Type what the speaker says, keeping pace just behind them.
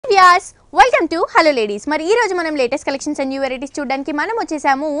Viewers welcome to hello ladies మరి ఈ రోజు మనం latest collections and new varieties చూడడానికి మనం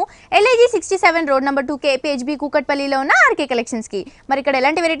వచ్చేసాము LIG 67 రోడ్ నంబర్ 2 KPHB కూకట్పల్లిలో ఉన్న RK కలెక్షన్స్ కి మరి ఇక్కడ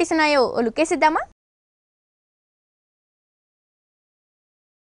ఎలాంటి వెరైటీస్ ఉన్నాయో లుక్ వేసిద్దామా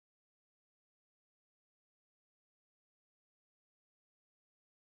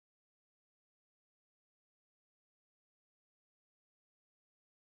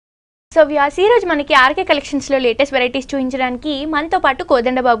సో వ్యూయర్స్ ఈ రోజు మనకి RK కలెక్షన్స్ లో లేటెస్ట్ వెరైటీస్ చూపించడానికి మనతో పాటు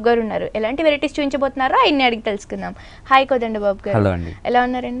కోదండ బాబు గారు ఉన్నారు. ఎలాంటి వెరైటీస్ చూపించబోతున్నారో ఆయన్ని అడిగి తెలుసుకుందాం. హాయ్ కోదండ బాబు గారు. హలో అండి. ఎలా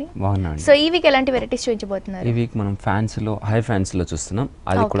ఉన్నారండి? బాగున్నాను. సో ఈ వీక్ ఎలాంటి వెరైటీస్ చూపించబోతున్నారు? ఈ వీక్ మనం ఫ్యాన్స్ లో హై ఫ్యాన్స్ లో చూస్తున్నాం.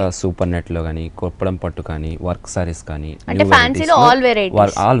 అది కూడా సూపర్ నెట్ లో గానీ కొప్పడం పట్టు కానీ వర్క్ సారీస్ కానీ అంటే ఫ్యాన్సీ లో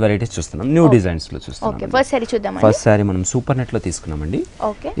ఆల్ వెరైటీస్ చూస్తున్నాం. న్యూ డిజైన్స్ లో చూస్తున్నాం. ఓకే ఫస్ట్ సారీ చూద్దాం. ఫస్ట్ సారీ మనం సూపర్ నెట్ లో తీసుకున్నామండి.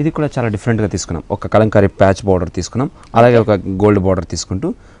 ఓకే ఇది కూడా చాలా డిఫరెంట్ గా తీసుకున్నాం. ఒక కలంకారీ ప్యాచ్ బార్డర్ తీసుకున్నాం. అలాగే ఒక గోల్డ్ బార్డర్ తీసుకుంటూ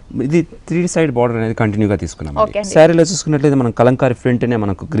ఇది 3 సైడ్ బార్డర్ అనేది కంటిన్యూగా తీసుకున్నాం. శారీలో చూసుకున్నట్లయితే మనం కలంకారీ ప్రింట్ నే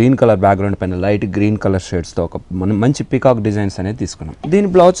మనకు గ్రీన్ కలర్ బ్యాక్గ్రౌండ్ పైన లైట్ గ్రీన్ కలర్ షేడ్స్ తో ఒక మంచి పికాక్ డిజైన్స్ అనేది తీసుకున్నాం. దీని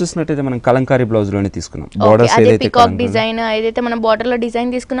బ్లౌజ్ చూసినట్లయితే మనం కలంకారీ బ్లౌజ్ లోనే తీసుకున్నాం. బోర్డర్స్ ఏదైతే పికాక్ డిజైన్ ఏదైతే మనం బార్డర్ లో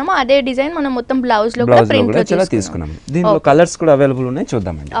డిజైన్ తీసుకున్నామో అదే డిజైన్ మనం మొత్తం బ్లౌజ్ లో కూడా ప్రింట్ లో తీసుకున్నాం. దీనిలో కలర్స్ కూడా అవైలబుల్ ఉన్నాయి,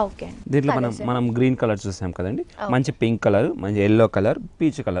 చూద్దామండి. దీంట్లో మనం గ్రీన్ కలర్ చూసాం కదండి, మంచి పింక్ కలర్, మంచి ఎల్లో కలర్,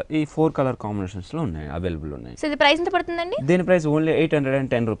 పీచ్ కలర్, ఈ 4 కలర్ కాంబినేషన్స్ లో ఉన్నాయి, అవైలబుల్ ఉన్నాయి. సో ఇది ప్రైస్ ఎంత పడుతుందండి? దీని ప్రైస్ ఓన్లీ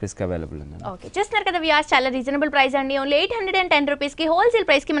 810 రూపీస్ కి అవైలబుల్ ఉంది. ఓకే చూస్తున్నారు కదా వ్యూయర్స్, చాలా రీజనబుల్ ప్రైస్ అండి. ఓన్లీ 810 రూపీస్ కి హోల్సేల్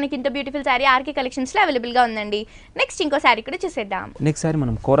ప్రైస్ కి మనకి ఇంత బ్యూటిఫుల్ సారీ RK కలెక్షన్స్ లో అవైలబుల్ గా ఉందండి. నెక్స్ట్ ఇంకో సారీ కూడా చూసేద్దాం. నెక్స్ట్ సారీ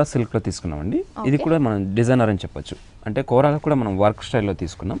మనం కోరా సిల్క్ లో తీసుకున్నామండి. ఇది కూడా మనం డిజైనర్ అని చెప్పొచ్చు. అంటే కోరాలో కూడా మనం వర్క్ స్టైల్లో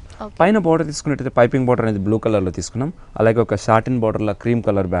తీసుకున్నాం. పైన బార్డర్ తీసుకున్నట్టయితే పైపింగ్ బార్డర్ అనేది బ్లూ కలర్ లో తీసుకున్నాం. అలాగే ఒక షార్టిన్ బార్డర్ లో క్రీమ్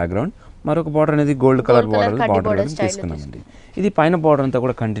కలర్ బ్యాక్గ్రౌండ్, మరొక బార్డర్ అనేది గోల్డ్ కలర్ బార్డర్ తీసుకున్నామండి. ఇది పైన బార్డర్ అంతా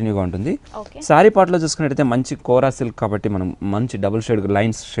కూడా కంటిన్యూగా ఉంటుంది. సారీ పార్ట్ లో చూసుకున్నట్టయితే మంచి కోరా సిల్క్ కాబట్టి మనం మంచి డబుల్ షేడ్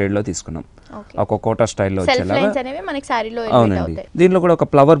లైన్స్ షేడ్ లో తీసుకున్నాం. ఒక కోటా స్టైల్లో వచ్చేలాగా. అవునండి. దీనిలో కూడా ఒక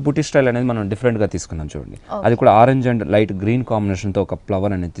ఫ్లవర్ బూటీ స్టైల్ అనేది మనం డిఫరెంట్ గా తీసుకున్నాం చూడండి. అది కూడా orange and light green combination తో ఒక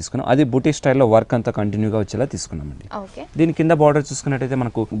ఫ్లవర్ అనేది తీసుకున్నాం. అది బూటీ స్టైల్లో వర్క్ అంతా కంటిన్యూగా వచ్చేలా తీసుకున్నామండి. దీని కింద బార్డర్ చూసుకున్నట్టయితే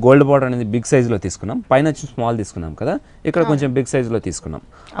మనకు గోల్డ్ బార్డర్ అనేది బిగ్ సైజ్ లో తీసుకున్నాం. పైన స్మాల్ తీసుకున్నాం కదా, ఇక్కడ కొంచెం బిగ్ సైజ్ లో తీసుకున్నాం.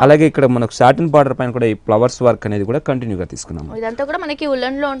 అలాగే ఇక్కడ మనకు సాటిన్ బార్డర్ పైన కూడా ఈ ఫ్లవర్స్ వర్క్ అనేది కూడా కంటిన్యూగా తీసుకున్నాం. ఇదంతా కూడా మనకి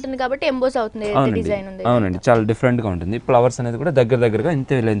ఉలన్ లో ఉంటుంది కాబట్టి ఎంబోస్ అవుతుంది డిజైన్ ఉంది. అవునండి, చాలా డిఫరెంట్ గా ఉంటుంది. ఫ్లవర్స్ అనేది కూడా దగ్గరగా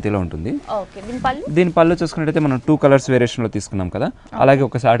ఇంత లెంత్ లో ఉంటుంది. దీని పళ్ళు చూసుకున్నట్టయితే మనం 2 కలర్స్ వేరియేషన్ లో తీసుకున్నాం కదా, అలాగే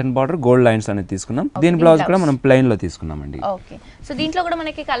ఒక సాటిన్ బార్డర్ గోల్డ్ లైన్స్ అనేది తీసుకున్నాం. దీని బ్లౌజ్ కూడా మనం ప్లెయిన్ లో తీసుకున్నామండి. ఓకే సో దీంట్లో కూడా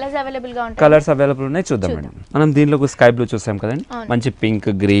మనకి కలర్స్ అవైలబుల్ గా ఉంటాయి. కలర్స్ అవైలబుల్ ఉన్నాయి, చూద్దామండి. మనం దీనిలో స్కై బ్లూ చూసాం కదండి, మంచి pink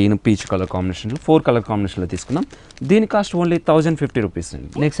green peach colour combination 4 colour combination లో తీసుకున్నాం. దీని కాస్ట్ ఓన్లీ 1050 రూపీస్ అండి.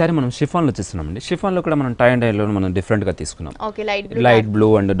 నెక్స్ట్ సారీ మనం షిఫాన్ లో చూస్తున్నామండి. షిఫాన్ లో కూడా మనం టై అండ్ డై లో మనం డిఫరెంట్ గా తీసుకున్నాం. Light blue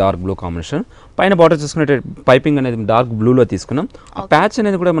and dark blue combination. పైన బార్డర్ చూసుకున్నట్టు పైపింగ్ అనేది డార్క్ బ్లూ లో తీసుకున్నాం. ప్యాచ్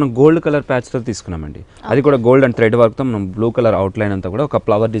అనేది కూడా మనం గోల్డ్ కలర్ ప్యాచ్ తో తీసుకున్నామండి. అది కూడా గోల్డ్ అండ్ థ్రెడ్ వర్క్ తో మనం బ్లూ కలర్ అవుట్ లైన్ అంతా కూడా ఒక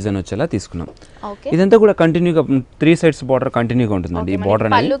ఫ్లవర్ డిజైన్ వచ్చేలా తీసుకున్నాం. ఇదంతా కూడా కంటిన్యూగా 3 సైడ్స్ బార్డర్ కంటిన్యూగా ఉంటుందండి. ఈ బార్డర్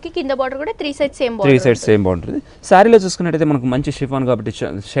అనేది కింద బార్డర్ కూడా 3 సైడ్స్ సేమ్ బార్డర్. సారీలో చూసుకున్నట్టయితే మనకు మంచి షిఫాన్ కాబట్టి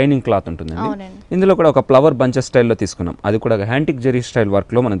షైనింగ్ క్లాత్ ఉంటుందండి. ఇందులో కూడా ఒక ఫ్లవర్ బంచెస్ స్టైల్లో తీసుకున్నాం. అది కూడా హ్యాంటిక్ జెరీ స్టైల్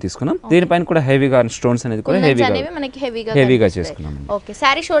వర్క్ లో మనం తీసుకున్నాం. దీనిపైన కూడా హెవీగా స్టోన్స్ అనేది కూడా హెవీగా చేసుకున్నాం. ఓకే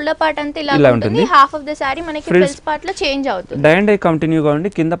సారీ షోల్డర్ పార్ట్ అంతా ఇలా ఉంటుంది. హాఫ్ ఆఫ్ ద సారీ మనకి ఫ్రిల్స్ పార్ట్ లో చేంజ్ అవుతుంది. డై అండ్ డై కంటిన్యూగా ఉండి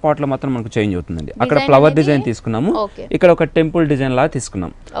కింద పార్ట్ లో మాత్రం మనకు చేంజ్ అవుతుందండి. అక్కడ ఫ్లవర్ డిజైన్ తీసుకున్నాము, ఇక్కడ ఒక టెంపుల్ డిజైన్ లాగా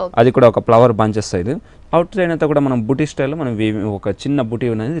తీసుకున్నాం. అది కూడా ఒక flower bunches side. Out side అంతా కూడా మనం బుటీ స్టైల్లో మనం ఒక చిన్న బుటీ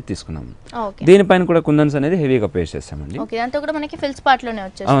అనేది తీసుకున్నాం. దీనిపైన కూడా కుందన్స్ అనేది హెవీగా పేస్ట్ చేస్తామండి.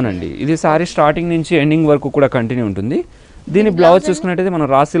 అవునండి, ఇది సారీ స్టార్టింగ్ నుంచి ఎండింగ్ వరకు కూడా కంటిన్యూ ఉంటుంది. దీని బ్లౌజ్ చూసుకున్నట్టయితే మనం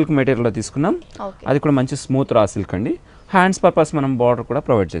రా సిల్క్ మెటీరియల్ లో తీసుకున్నాం. అది కూడా మంచి స్మూత్ రా సిల్క్ అండి. హ్యాండ్స్ పర్పస్ మనం బార్డర్ కూడా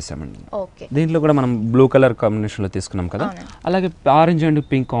ప్రొవైడ్ చేసామండి. దీంట్లో కూడా మనం బ్లూ కలర్ కాంబినేషన్ లో తీసుకున్నాం కదా, అలాగే ఆరెంజ్ అండ్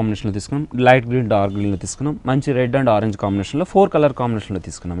పింక్ కాంబినేషన్ లో తీసుకున్నాం. లైట్ గ్రీన్ డార్క్ గ్రీన్ లో తీసుకున్నాం. మంచి రెడ్ అండ్ ఆరెంజ్ కాంబినేషన్ లో 4 కలర్ కాంబినేషన్ లో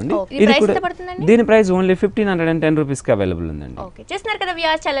తీసుకున్నామండి. ఇది కూడా దీని ప్రైస్ ఓన్లీ 1510 రూపీస్ కి అవైలబుల్ ఉందండి. చూస్తున్నారు కదా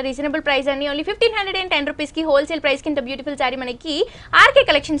వ్యూయర్స్, చాలా రీజనబుల్ ప్రైస్ అండి. ఓన్లీ 1510 రూపీస్ కి హోల్సేల్ ప్రైస్ కి ఇంత బ్యూటిఫుల్ సారీ మనకి RK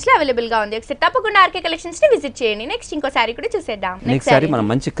కలెక్షన్స్ లో అవైలబుల్ గా ఉంది. ఒకసారి తప్పకుండా RK కలెక్షన్స్ ని విజిట్ చేయండి. నెక్స్ట్ ఇంకో సారీ కూడా చూసేద్దాం. నెక్స్ట్ సారీ మనం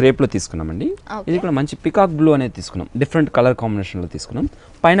మంచి క్రేప్ లో తీసుకున్నామండి. ఇది కూడా మంచి పికాక్ బ్లూ అనేది తీసుకున్నాం. డిఫరెంట్ కలర్ కాంబినేషన్ లో తీసుకున్నాం.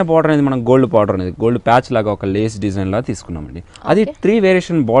 పైన బార్డర్ అనేది మనం గోల్డ్ బార్డర్ అనేది గోల్డ్ ప్యాచ్ లాగా ఒక లేస్ డిజైన్ లాగా తీసుకున్నామండి. అది 3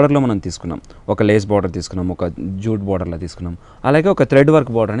 వేరియేషన్ బార్డర్ లో మనం తీసుకున్నాం. ఒక లేస్ బార్డర్ తీసుకున్నాం, ఒక జూట్ బార్డర్ లా తీసుకున్నాం, అలాగే ఒక థ్రెడ్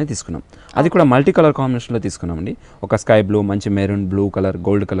వర్క్ బార్డర్ అనేది తీసుకున్నాం. అది కూడా మల్టీ కలర్ కాంబినేషన్ లో తీసుకున్నామండి. ఒక స్కై బ్లూ, మంచి maroon blue colour,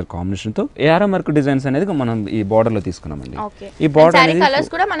 gold colour combination తో ఏఆర్ఎం వర్క్ డిజైన్స్ అనేది మనం ఈ బార్డర్ లో తీసుకున్నామండి. ఈ బార్డర్ అనేది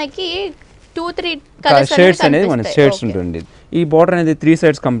కలర్స్ కూడా మనకి 2-3 షేడ్స్ అనేది మన షేడ్స్ ఉంటుంది. ఈ బార్డర్ అనేది 3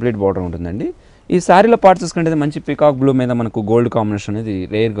 సైడ్స్ కంప్లీట్ బార్డర్ ఉంటుందండి. ఈ శారీలో పార్ట్ చూసుకుంటే మంచి పికాక్ బ్లూ మీద మనకు గోల్డ్ కాంబినేషన్ అనేది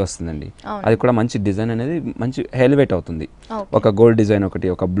రేర్గా వస్తుందండి. అది కూడా మంచి డిజైన్ అనేది మంచి హెలివేట్ అవుతుంది. ఒక గోల్డ్ డిజైన్ ఒకటి,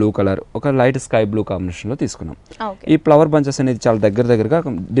 ఒక బ్లూ కలర్, ఒక లైట్ స్కై బ్లూ కాంబినేషన్లో తీసుకున్నాం. ఈ ఫ్లవర్ బంచెస్ అనేది చాలా దగ్గరగా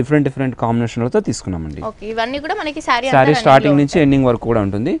డిఫరెంట్ కాంబినేషన్లతో తీసుకున్నామండి. ఇవన్నీ కూడా మనకి శారీ స్టార్టింగ్ నుంచి ఎండింగ్ వరకు కూడా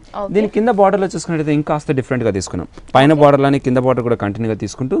ఉంటుంది. దీని కింద బార్డర్లో చూసుకున్నట్లయితే ఇంకాస్త డిఫరెంట్గా తీసుకున్నాం. పైన బార్డర్లోని కింద బార్డర్ కూడా కంటిన్యూగా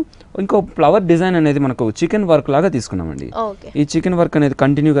తీసుకుంటూ ఇంకో ఫ్లవర్ డిజైన్ అనేది మనకు చికెన్ వర్క్ లాగా తీసుకున్నామండి. ఈ చికెన్ వర్క్ అనేది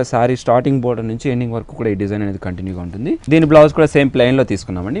కంటిన్యూగా శారీ స్టార్టింగ్ బార్డర్ నుంచి ఎండింగ్ వరకు కూడా ఈ డిజైన్ అనేది కంటిన్యూగా ఉంటుంది. దీని బ్లౌజ్ కూడా సేమ్ ప్లెయిన్ లో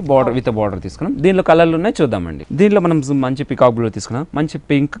తీసుకున్నామండి. బార్డర్ విత్ బార్డర్ తీసుకున్నాం. దీనిలో కలర్లు ఉన్నాయి, చూద్దామండి. దీనిలో మనం మంచి పికాక్ బ్లూ తీసుకున్నాం. మంచి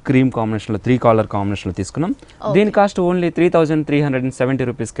పింక్ క్రీమ్ కాంబినేషన్ లో 3 కలర్ కాంబినేషన్ లో తీసుకున్నాం. దీని కాస్ట్ ఓన్లీ 3370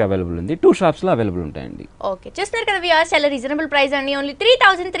 రూపీస్ కి అవైలబుల్ ఉంది. 2 షాప్స్ లో అవైలబుల్ ఉంటాయండి. ఓకే, చూస్తున్నారు కదా వ్యూయర్స్, చాలా రీజనబుల్ ప్రైస్ అండి. ఓన్లీ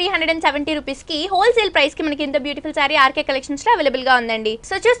 3370 రూపీస్ కి హోల్సేల్ ప్రైస్ కి మనకి ఇంత బ్యూటిఫుల్ సారీ ఆర్కే కలెక్షన్స్ లో అవైలబుల్ గా ఉందండి.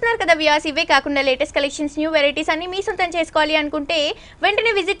 సో చూస్తున్నారు కదా వ్యూయర్స్, ఇవే కాకుండా లేటెస్ట్ కలెక్షన్స్, న్యూ వెరైటీస్ అన్ని మీ సొంతం చేసుకోవాలి అనుకుంటే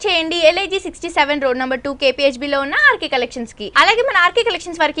వెంటనే విజిట్ చేయండి LIG 67 రోడ్ నెంబర్ 2 KPHB లో ఉన్న ఆర్కే కలెక్షన్స్ కి. అలాగే మన ఆర్కే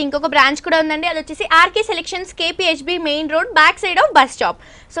కలెక్షన్స్ వరకు ఇంకొక బ్రాంచ్ కూడా ఉందండి. అది వచ్చేసి RK selections KPHB main road back side of bus stop.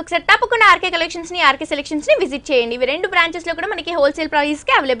 So ఒకసారి తప్పకుండా ఆర్కే కలెక్షన్స్ ని, ఆర్కే సెలెక్షన్స్ ని విజిట్ చేయండి. ఇవి 2 బ్రాంచెస్ లో కూడా మనకి హోల్సేల్ ప్రైస్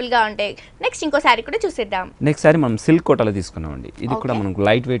కి అవైలబుల్ గా ఉంటాయి. నెక్స్ట్ ఇంకో సారీ కూడా చూసేద్దాం. నెక్స్ట్ సారీ మనం సిల్క్ కోటలో తీసుకున్నామండి. ఇది కూడా మనకు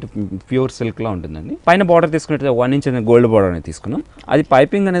లైట్ వెయిట్ ప్యూర్ సిల్క్ లా ఉంటుందండి. పైన బార్డర్ తీసుకున్నట్టు 1 ఇంచ్ గోల్డ్ బార్డర్ అనేది తీసుకున్నాం. అది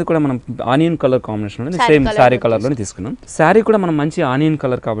పైపింగ్ అనేది కూడా మనం ఆనియన్ కలర్ కాంబినేషన్ లో సేమ్ సారీ కలర్ లోనే తీసుకున్నాం. సారీ కూడా మనం మంచి ఆనియన్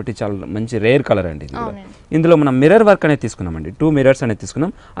కలర్ కాబట్టి చాలా మంచి రేర్ కలర్ అండి. ఇందులో మనం మిర్రర్ వర్క్ అనేది తీసుకున్నామండి. 2 మిర్రర్స్ అనేది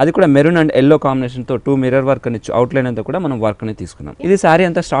తీసుకున్నాం. అది కూడా మెరూన్ అండ్ ఎల్లో కాంబినేషన్ తో 2 మిర్రర్ వర్క్ అనేది అవుట్లైన్ అంతా కూడా మనం వర్క్ అనేది తీసుకున్నాం. ఇది సారీ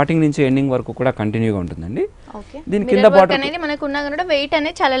అంతా స్టార్టింగ్ నుంచి ఎండింగ్ వరకు కూడా కంటిన్యూగా ఉంటుందండి. దీని కింద బార్డర్ అనేది మనకు ఉన్న కూడా వెయిట్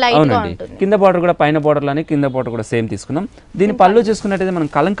అనేది చాలా లైట్ గా ఉంటుంది. కింద బార్డర్ కూడా పైన బార్డర్ లానే కింద బార్డర్ కూడా సేమ్ తీసుకున్నాం. దీని పళ్ళు చూసుకున్నట్టయితే మనం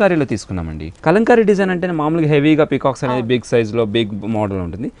కలంకారీలో తీసుకున్నామండి. కలంకారీ డిజైన్ అంటే మామూలుగా హెవీగా పికాక్స్ అనేది బిగ్ సైజ్ లో బిగ్ మోడల్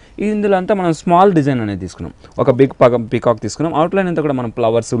ఉంటుంది. ఇందులో అంతా మనం స్మాల్ డిజైన్ అనేది తీసుకున్నాం. ఒక బిగ్ పికాక్ తీసుకున్నాం. అవుట్లైన్ అంతా కూడా మనం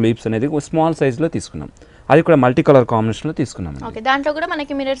ఫ్లవర్స్ లీవ్స్ అనేది స్మాల్ సైజ్ లో తీసుకున్నాం. అది కూడా మల్టీ కలర్ కాంబినేషన్ లో తీసుకున్నాం. ఓకే, దాంట్లో కూడా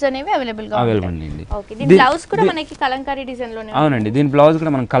మనకి మిర్రర్స్ అనేవి అవైలబుల్ అండి. ఓకే, దీని బ్లౌజ్ కూడా మనకి కలంకారీ డిజైన్ లోనే. అవునండి, దీని బ్లౌజ్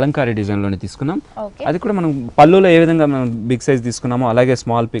కూడా మనం కలంకారీ డిజైన్ లోనే తీసుకున్నాం. అది కూడా మనం పళ్ళులో ఏ విధంగా మనం బిగ్ సైజ్ తీసుకున్నామో అలాగే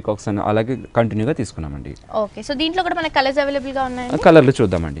స్మాల్ పీకాక్స్ అని అలాగే కంటిన్యూగా తీసుకున్నామండి. ఓకే, సో దీంట్లో కూడా మనకి కలర్స్ అవైలబుల్ గా ఉన్నాయి. కలర్లు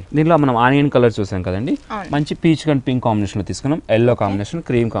చూద్దామండి. దీనిలో మనం ఆనియన్ కలర్ చూసాం కదండి. మంచి పీచ్ అండ్ పింక్ కాంబినేషన్ లో తీసుకున్నాం. ఎల్లో కాంబినేషన్,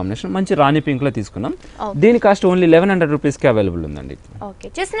 క్రీమ్ కాంబినేషన్, మంచి రాణి పింక్ లో తీసుకున్నాం. దీని కాస్ట్ ఓన్లీ 1100 రూపీస్ కి అవైలబుల్ ఉందండి. ఓకే,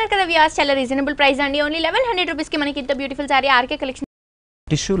 చూస్తున్నారు కదా వ్యూయర్స్, చాలా రీజనబుల్ ప్రైస్ అండి. ఓన్లీ 1100 రూపీస్ కి మనకి ఇంత బ్యూటిఫుల్ సారీ ఆర్కే కలెక్షన్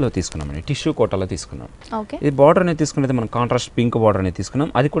టిష్యూలో తీసుకున్నామండి. టిష్యూ కోటాలో తీసుకున్నాం. ఇది బార్డర్ అనేది తీసుకున్నది మనం కాంట్రాస్ట్ పింక్ బార్డర్ అనేది తీసుకున్నాం.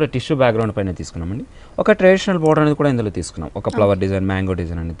 అది కూడా టిష్యూ బ్యాక్గ్రౌండ్ పైన తీసుకున్నామండి. ఒక ట్రెడిషనల్ బార్డర్ అనేది కూడా ఇందులో తీసుకున్నాం. ఒక ఫ్లవర్ డిజైన్, మ్యాంగో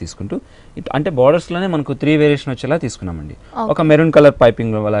డిజైన్ అనేది తీసుకుంటూ అంటే బార్డర్స్ లోనే మనకు 3 వేరియేషన్ వచ్చేలా తీసుకున్నామండి. ఒక మెరూన్ కలర్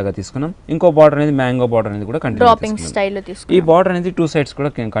పైపింగ్ లాగా తీసుకున్నాం. ఇంకో బార్డర్ అనేది మ్యాంగో బార్డర్ అనేది కూడా కంటిన్యూ. ఈ బార్డర్ అనేది 2 సైడ్స్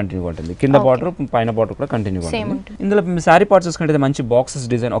కూడా కంటిన్యూ ఉంటుంది. కింద బార్డర్ పైన బార్డర్ కూడా కంటిన్యూ ఉంటుంది. ఇందులో శారీ పార్ట్ చూసుకుంటే మంచి బాక్సెస్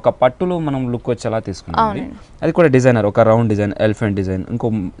డిజైన్, ఒక పట్టులో మనం లుక్ వచ్చేలా తీసుకున్నాం. అది కూడా డిజైనర్, ఒక రౌండ్ డిజైన్, ఎలిఫెంట్ డిజైన్, ఇంకో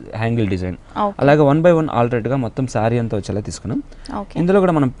హ్యాంగిల్ డిజైన్, అలాగే 1 by 1 ఆల్టరేట్ గా మొత్తం శారీ అంతా వచ్చేలా తీసుకున్నాం. ఇందులో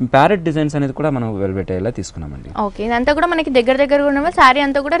కూడా మనం ప్యారెట్ డిజైన్స్ అనేది కూడా మనం వెల్వెట్ అయ్యేలా తీసుకున్నామండి. ఓకే, ఇదంతా కూడా మనకి దగ్గర ఉన్న శారీ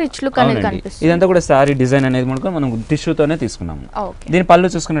అంతా కూడా రిచ్ లుక్ అనేది కనిపిస్తుంది. ఇదంతా కూడా శారీ డిజైన్ అనేది మనం టిష్యూతోనే తీసుకున్నాము. దీని పళ్ళు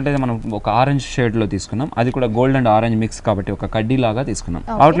చూసుకున్నట్టయితే మనం ఒక ఆరెంజ్ షేడ్ లో తీసుకున్నాం. అది కూడా గోల్డ్ అండ్ ఆరెంజ్ మిక్స్ కాబట్టి ఒక కడ్డీ లాగా తీసుకున్నాం.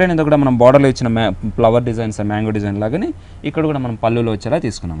 అవుట్లైన్ అంతా కూడా మనం బార్డర్ లో ఇచ్చిన ఫ్లవర్ డిజైన్స్, మ్యాంగో డిజైన్ లాగానే ఇక్కడ కూడా మనం పళ్ళులో వచ్చేలా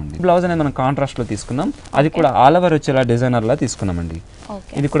తీసుకున్నామండి. బ్లౌజ్ అనేది మనం కాంట్రాస్ట్ లో తీసుకున్నాం. అది కూడా ఆల్ ఓవర్ వచ్చేలా డిజైనర్ లా తీసుకున్నామండి.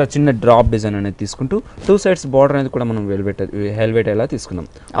 ఇది కూడా చిన్న డ్రాప్ డిజైన్ అనేది తీసుకుంటూ 2 సైడ్స్ బార్డర్ అనేది కూడా మనం హెల్వెట్ అయ్యేలా తీసుకున్నాం.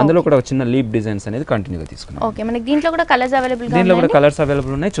 అందులో కూడా ఒక చిన్న లీప్ డిజైన్స్ అనేది కంటిన్యూగా తీసుకున్నాం. ఓకే, మనకి దీంట్లో కూడా కలర్స్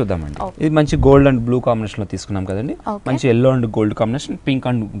అవైలబుల్ ఉన్నాయి, చూద్దామండి. ఇది మంచి గోల్డ్ అండ్ బ్లూ కాంబినేషన్ లో తీసుకున్నాం కదండి. మంచి yellow and gold combination, pink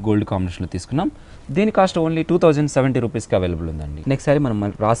and gold combination లో తీసుకున్నాం. దీని కాస్ట్ ఓన్లీ 2070 రూపీస్ కి అవైలబుల్ ఉందండి. నెక్స్ట్ సారీ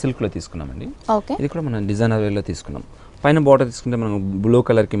మనం రా సిల్క్ లో తీసుకున్నామండి. ఇది కూడా మనం డిజైనర్ వేలో తీసుకున్నాం. పైన బార్డర్ తీసుకుంటే మనం బ్లూ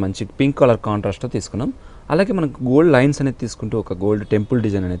కలర్ కి మంచి పింక్ కలర్ కాంట్రాస్ట్ తో తీసుకున్నాం. అలాగే మనకు గోల్డ్ లైన్స్ అనేది తీసుకుంటూ ఒక గోల్డ్ టెంపుల్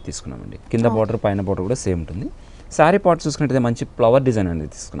డిజైన్ అనేది తీసుకున్నామండి. కింద బార్డర్ పైన బార్డర్ కూడా సేమ్ ఉంటుంది. శారీ పార్ట్ చూసుకుంటే మంచి ఫ్లవర్ డిజైన్ అనేది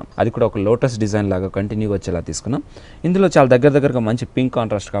తీసుకున్నాం. అది కూడా ఒక లోటస్ డిజైన్ లాగా కంటిన్యూ వచ్చేలా తీసుకున్నాం. ఇందులో చాలా దగ్గరగా మంచి పింక్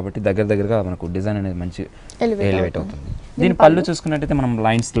కాంట్రాస్ట్ కాబట్టి దగ్గరగా మనకు డిజైన్ అనేది మంచి ఎలివేట్ అవుతుంది. దీని పళ్ళు చూసుకున్నట్టయితే మనం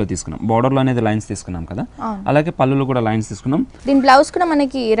లైన్స్ లో తీసుకున్నాం. బార్డర్ లో అనేది లైన్స్ తీసుకున్నాం కదా, అలాగే పళ్ళులో కూడా లైన్స్ తీసుకున్నాం. దీని బ్లౌజ్ కూడా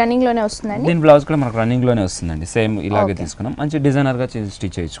మనకి రన్నింగ్ లోనే వస్తుందండి. దీని బ్లౌజ్ కూడా మనకు రన్నింగ్ లోనే వస్తుందండి. సేమ్ ఇలాగే తీసుకున్నాం. మంచి డిజైనర్ గా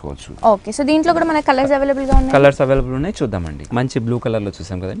స్టిచ్ చేయించుకోవచ్చు. ఓకే, సో దీంట్లో కూడా మనకి కలర్స్ అవైలబుల్ ఉన్నాయి, చూద్దామండి. మంచి బ్లూ కలర్ లో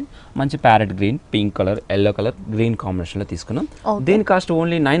చూసాం కదండి. మంచి parrot green, pink colour, yellow colour, green combination లో తీసుకున్నాం. దీని కాస్ట్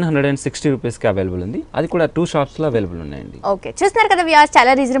ఓన్లీ 960 రూపీస్ కి అవైలబుల్ ఉంది. అది కూడా 2 షాప్స్ లో అవైలబుల్ ఉన్నాయండి. ఓకే, చూస్తున్నారు కదా వ్యూయర్స్,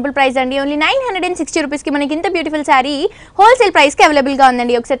 చాలా రీజనబుల్ ప్రైస్ అండి. ఓన్లీ 960 రూపీస్ కి మనకి ఇంత బ్యూటిఫుల్ సారీ హోల్సేల్ ప్రైస్ కి అవైలబుల్ గా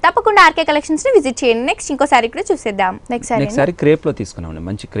ఉందండి. ఒకసారి తప్పకుండా ఆర్కే కలెక్షన్స్ ని విజిట్ చేయండి. నెక్స్ట్ ఇంకో సారీ కూడా చూసేద్దాం. నెక్స్ట్ సారీ క్రేప్ లో తీసుకున్నాం.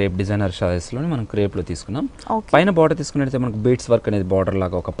 మంచి క్రేప్ డిజైనర్ సారీస్ లో మనం క్రేప్ లో తీసుకున్నాం. పైన బార్డర్ తీసుకున్నట్లయితే మనకు బీట్స్ వర్క్ అనేది బార్డర్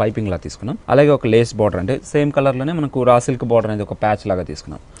లాగా ఒక పైపింగ్ లాగా తీసుకున్నాం. అలాగే ఒక లేస్ బార్డర్ అంటే సేమ్ కలర్ లోనే మనకు రా సిల్క్ బార్డర్ అనేది ఒక ప్యాచ్ లాగా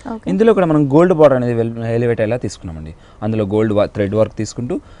తీసుకున్నాం. ఇందులో కూడా మనం గోల్డ్ బార్డర్ అనేది ఎలివేట్ అయ్యేలా తీసుకున్నామండి. అందులో గోల్డ్ థ్రెడ్ వర్క్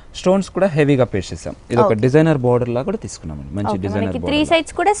తీసుకుంటూ స్టోన్స్ కూడా హెవీగా పేస్ట్ చేసాం. ఇది ఒక డిజైనర్ బార్డర్ లాగా కూడా తీసుకున్నామండి. మంచి డిజైనర్ బార్డర్. 3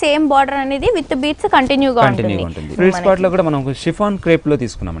 సైడ్స్ కూడా సేమ్ బార్డర్ అనేది విత్ బీట్స్ కంటిన్యూగా ఉంటుంది. ఫ్రీ స్పాట్ లో కూడా మనం షిఫాన్ క్రేప్ లో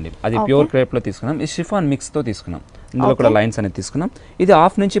తీసుకున్నామండి. అది ప్యూర్ క్రేప్ లో తీసుకున్నాం. ఈ షిఫాన్ మిక్స్ తో తీసుకున్నాం. ఇందులో కూడా లైన్స్ అనేది తీసుకున్నాం. ఇది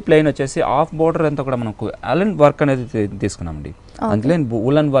హాఫ్ నుంచి ప్లెయిన్ వచ్చేసి హాఫ్ బార్డర్ అంతా కూడా మనకు అలన్ వర్క్ అనేది తీసుకున్నామండి. అందులో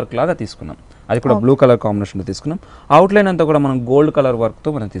ఉలన్ వర్క్ లాగా తీసుకున్నాం. అది కూడా బ్లూ కలర్ కాంబినేషన్ లో తీసుకున్నాం. అవుట్ లైన్ అంతా కూడా మనం గోల్డ్ కలర్ వర్క్ తో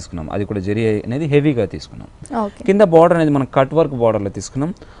మనం తీసుకున్నాం. అది కూడా జరీ అనేది హెవీగా తీసుకున్నాం. కింద బార్డర్ అనేది మనం కట్ వర్క్ బార్డర్ లో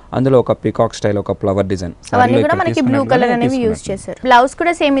తీసుకున్నాం. అందులో ఒక పీకాక్ స్టైల్ ఒక ఫ్లవర్ డిజైన్ బ్లూ కలర్ అనేది యూస్ చేశారు. బ్లౌజ్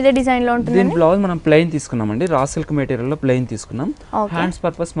కూడా సేమ్ ఇదే డిజైన్ లో ఉంటుంది. దీని బ్లౌజ్ మనం ప్లెయిన్ తీసుకున్నామండి. రా సిల్క్ మెటీరియల్ లో ప్లెయిన్ తీసుకున్నాం. హ్యాండ్స్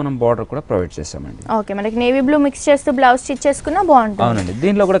పర్పస్ మనం బార్డర్ కూడా ప్రొవైడ్ చేసామండి. ఓకే, మనకి నేవీ బ్లూ మిక్స్ చేస్తూ బ్లౌజ్ స్టిచ్ చేసుకున్నా బాగుంటుంది. అవునండి,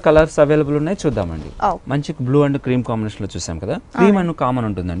 దీనిలో కూడా కలర్స్ అవైలబుల్ ఉన్నాయి, చూద్దామండి. మంచి బ్లూ అండ్ క్రీమ్ కాంబినేషన్ లో చూసాం కదా. క్రీమ్ అండ్ కామన్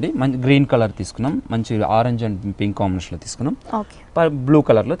ఉంటుందండి. మంచి గ్రీన్ కలర్ తీసుకున్నాం. మంచి ఆరెంజ్ అండ్ పింక్ కాంబినేషన్ లో తీసుకున్నాం. బ్లూ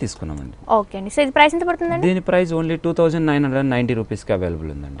కలర్ లో తీసుకున్నామండి. ఓకే అండి, సో ఇది ప్రైస్ ఎంత పడుతుందండి? దీని ప్రైస్ ఓన్లీ 2990 రూపీస్ కి అవైలబుల్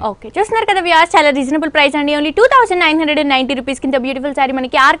ఉందండి. ఓకే, చూస్తున్నారు కదా వ్యూయర్స్, చాలా రీజనబుల్ ప్రైస్ అండి. ఓన్లీ 2990 రూపీస్ కింద బ్యూటిఫుల్ సారీ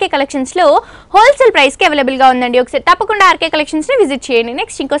మనకి ఆర్కే కలెక్షన్స్ లో హోల్సేల్ ప్రైస్ కి అవైలబుల్ గా ఉందండి. ఒకసారి తప్పకుండా ఆర్కే కలెక్షన్స్ ని విజిట్ చేయండి.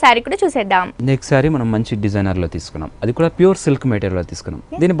 నెక్స్ట్ ఇంకో సారీ కూడా చూసేద్దాం. నెక్స్ట్ సారీ మనం మంచి డిజైనర్ లో తీసుకున్నాం. అది కూడా ప్యూర్ సిల్క్ మెటీరియల్ లో తీసుకున్నాం.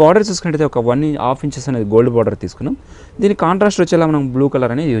 దీని బార్డర్ చూసుకుంటే ఒక 1.5 ఇంచెస్ అనేది గోల్డ్ బార్డర్ తీసుకున్నాం. దీని కాంట్రాస్ట్ వచ్చేలా మనం బ్లూ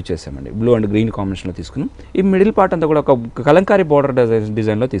కలర్ అనేది యూజ్ చేసామండి. బ్లూ అండ్ గ్రీన్ కాంబినేషన్ లో తీసుకున్నాం. ఈ మిడిల్ పార్ట్ అంతా కూడా ఒక కలంకారీ బార్డర్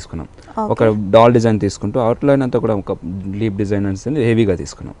డిజైన్ లో తీసుకున్నాం. ఒక డాల్ డిజైన్ తీసుకుంటూ అవుట్ లైన్ అంతా కూడా ఒక లీప్ డిజైన్ అనేది హెవీగా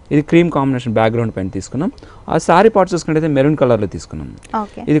తీసుకున్నాం. ఇది క్రీమ్ కాంబినేషన్ బ్యాక్గ్రౌండ్ పైన తీసుకున్నాం. ఆ సారీ పార్ట్ చూసుకుంటే మెరూన్ కలర్ లో తీసుకున్నాం.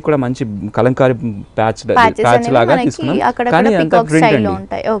 ఇది కూడా మంచి కలంకారీ ప్యాచ్ లాగా తీసుకున్నాం. కానీ అంతా ప్రింట్ అండి,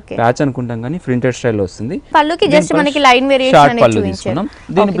 ప్యాచ్ అనుకుంటాం కానీ ప్రింటెడ్ స్టైల్ లో వస్తుంది. తీసుకున్నాం.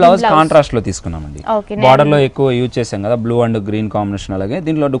 దీని బ్లౌజ్ కాంట్రాస్ట్ లో తీసుకున్నామండి. బార్డర్ లో ఎక్కువ యూజ్ చేసాం కదా, బ్లూ అండ్ గ్రీన్ కాంబినేషన్. అలాగే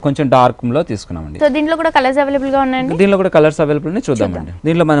దీంట్లో కొంచెం డార్క్ లో తీసుకున్నామండి. దీంట్లో కూడా కలర్స్ అవైలబుల్ గా ఉన్నాయండి. దీనిలో కూడా కలర్స్ అవైలబుల్ ఉన్నాయి, చూద్దామండి.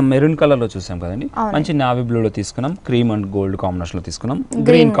 దీంట్లో మనం మెరూన్ కలర్ లో చూసాం కదండి. మంచి నావీ బ్లూ లో తీసుకున్నాం. క్రీమ్ అండ్ గోల్డ్ కాంబినేషన్ లో తీసుకున్నాం.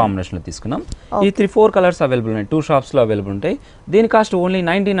 గ్రీన్ కాంబినేషన్ లో తీసుకున్నాం. ఈ 3-4 కలర్స్ అవైలబుల్ ఉన్నాయి. 2 షాప్స్ లో అవైలబుల్ ఉంటాయి. దీని కాస్ట్ ఓన్లీ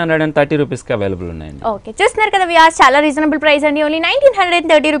 1930 రూపీస్ కి అవైలబుల్ ఉన్నాయండి. ఓకే, చూస్తున్నారు కదా వ్యూయర్స్, చాలా రీజనబుల్ ప్రైస్ అండి. ఓన్లీ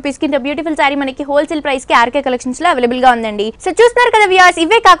 1930 రూపీస్ కి బ్యూటిఫుల్ సారీ మనకి హోల్సేల్ ప్రైస్ కి ఆర్కే కలెక్షన్స్ లో అవైలబుల్ గా ఉందండి. సో చూస్తున్నారు కదా వ్యూయర్స్,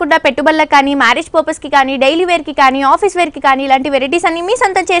 ఇవే కాకుండా పెట్టుబడులకు కానీ, మ్యారేజ్ పర్పస్ కి కానీ, డైలీ వేర్ కి కానీ, ఆఫీస్ వేర్ కి కానీ ఇలాంటి వెరైటీస్ అన్ని మీ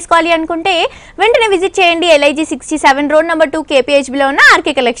సొంతం చేసుకోవాలి అనుకుంటే వెంటనే విజిట్ చేయండి. LIG 67 రోడ్ నెంబర్ 2 KPHB లో ఉన్న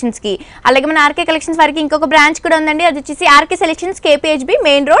ఆర్కే కలెక్షన్స్ కి. అలాగే మన ఆర్కే కలెక్షన్స్ వారికి ఇంకొక బ్రాంచ్ కూడా ఉందండి. అది వచ్చేసి RK selections KPHB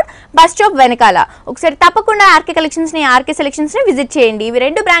main road bus stop వెనకాల. ఒకసారి తప్పకుండా ఆర్కే కలెక్షన్స్ ని విజిట్ చేయండి. ఇవి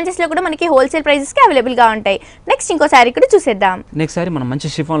 2 బ్రాంచెస్ లో కూడా మనకి హోల్సేల్ ప్రైసెస్ కి అవైలబుల్ గా ఉంటాయి. నెక్స్ట్ ఇంకో సారీ కూడా చూసేద్దాం. నెక్స్ట్ సారీ మనం మంచి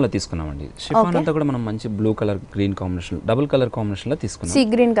షిఫాన్ లో తీసుకున్నామండి. షిఫాన్ అంతా కూడా మనం మంచి blue colour green combination double colour combination లో తీసుకున్నాం. Sea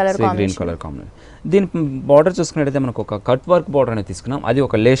green colour combination. దీని బార్డర్ చూసుకున్నట్లయితే మనకు ఒక కట్ వర్క్ బార్డర్ అనేది తీసుకున్నాం. అది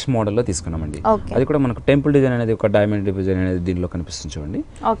ఒక లేస్ మోడల్ లో తీసుకున్నామండి. అది కూడా మనకు టెంపుల్ డిజైన్ అనేది ఒక డైమండ్ డిజైన్ అనేది దీనిలో కనిపిస్తుంది చూడండి.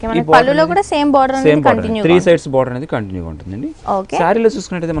 ఈ పళ్ళులో కూడా సేమ్ బార్డర్ అనేది కంటిన్యూ 3 సైడ్స్ బార్డర్ అనేది కంటిన్యూ ఉంటుందండి. సారీలో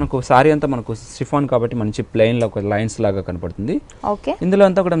చూసుకున్నట్లయితే మనకు సారీ అంతా మనకు షిఫాన్ కాబట్టి మంచి ప్లెయిన్ లో ఒక లైన్స్ లాగా కనపడుతుంది. ఇందులో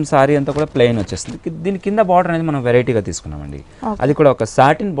అంతా కూడా సారీ అంతా కూడా ప్లెయిన్ వచ్చేస్తుంది. దీని కింద బార్డర్ అనేది మనం వెరైటీగా తీసుకున్నామండి. అది కూడా ఒక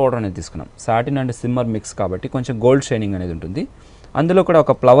సాటిన్ బార్డర్ అనేది తీసుకున్నాం. సాటిన్ అండ్ సిమ్మర్ మిక్స్ కాబట్టి కొంచెం గోల్డ్ షైనింగ్ అనేది ఉంటుంది. అందులో కూడా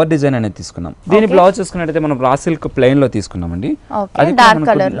ఒక ఫ్లవర్ డిజైన్ అనేది తీసుకున్నాం. దీని బ్లౌజ్ చూసుకున్నట్టయితే మనం రా సిల్క్ ప్లెయిన్ లో తీసుకున్నామండి. అది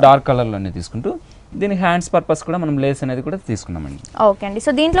డార్క్ కలర్ లోనే తీసుకుంటూ దీని హ్యాండ్స్ పర్పస్ కూడా మనం లేస్ అనేది కూడా తీసుకున్నామండి. ఓకే అండి,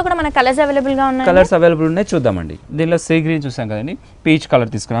 సో దీంట్లో కూడా మన కలర్స్ అవైలబుల్ గా ఉన్నాయి. కలర్స్ అవైలబుల్ ఉన్నాయి, చూద్దామండి. దీనిలో సీ గ్రీన్ చూసాం కదండి, పీచ్ కలర్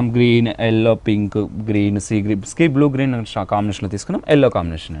తీసుకున్నాం. Green, yellow, pink, green, sea green, ski blue green combination లో తీసుకున్నాం. ఎల్లో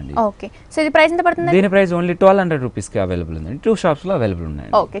కాంబినేషన్ అండి. ఓకే, సో ఇది ప్రైస్ ఎంత పడుతుంది? దీని ప్రైస్ ఓన్లీ 1200 రూపీస్ కి అవైలబుల్ ఉంది. 2 షాప్స్ లో అవైలబుల్ ఉన్నాయి.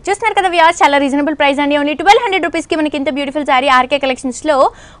 ఓకే, చూస్తున్నారు కదా వ్యూయర్స్, చాలా రీజనబుల్ ప్రైస్ అండి. ఓన్లీ 1200 రూపీస్ కి మనకి ఇంత బ్యూటిఫుల్ సారీ ఆర్కే కలెక్షన్స్ లో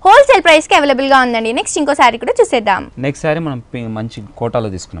హోల్సేల్ ప్రైస్ కి అవైలబుల్ గా ఉందండి. నెక్స్ట్ ఇంకో సారీ కూడా చూసేద్దాం. నెక్స్ట్ సారీ మనం మంచి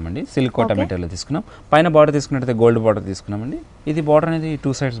కోటాలో తీసుకున్నామండి. సిల్క్ కోటా మెటీరియల్ లో తీసుకున్నాం. పైన బార్డర్ తీసుకున్నట్లయితే గోల్డ్ బార్డర్ తీసుకున్నామండి. ఇది బార్డర్ అనేది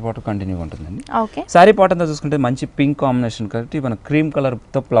 2 సైడ్స్ బార్డర్ కంటిన్యూ ఉంటుందండి. సారీ పార్ట్ అంతా చూసుకుంటే మంచి పింక్ కాంబినేషన్ కాబట్టి మన క్రీమ్ కలర్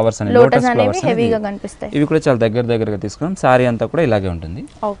తో ఫ్లవర్స్ అనేవి లోటస్ ఫ్లవర్స్ హెవీగా కనిపిస్తాయి. ఇవి కూడా చాలా దగ్గరగా తీసుకున్నాం. సారీ అంతా కూడా ఇలాగే ఉంటుంది.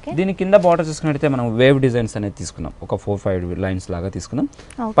 దీని కింద బార్డర్ చూసుకున్నట్లయితే మనం వేవ్ డిజైన్స్ అనేది తీసుకున్నాం. ఒక 4-5 లైన్స్ లాగా తీసుకున్నాం.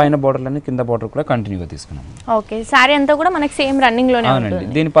 పైన బార్డర్ లోనే కింద బార్డర్ కూడా కంటిన్యూగా తీసుకున్నాం. ఓకే, సారీ అంతా కూడా మనకి సేమ్ రన్నింగ్ లోనే ఉంటుంది.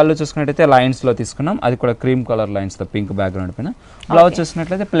 దీని పళ్ళు చూసుకున్నట్లయితే లైన్స్ లో తీసుకున్నాం. అది కూడా క్రీమ్ కలర్ లైన్స్ తో పింక్ బ్యాక్గ్రౌండ్ పైన. బ్లౌజ్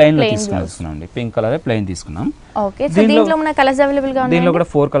చూసుకున్నట్లయితే ప్లెయిన్ లో తీసుకున్నాం అండి. పింక్ కలర్ ప్లెయిన్ తీసుకున్నాం. ఓకే సో దీంట్లో మన కలర్స్ అవైలబుల్ గా ఉన్నాయి దీనిలో కూడా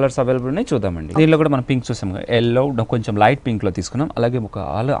 4 కలర్స్ అవైలబుల్ ఉన్నాయి చూద్దామండి దీనిలో కూడా మనం పింక్ చూసాం yellow కొంచెం లైట్ పింక్ లో తీసుకున్నాం అలాగే ఒక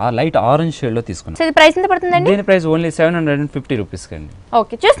లైట్ ఆరెంజ్ షేడ్ లో తీసుకున్నాం సో ఇది ప్రైస్ ఎంత పడుతుందండి దీని ప్రైస్ ఓన్లీ 750 రూపీస్ కండి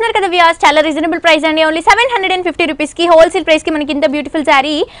ఓకే చూస్తున్నారు కదా వ్యూయర్స్ చాలా రీజనబుల్ ప్రైస్ అండి ఓన్లీ 750 రూపీస్ కి హోల్సేల్ ప్రైస్ కి మనకి ఇంత బ్యూటిఫుల్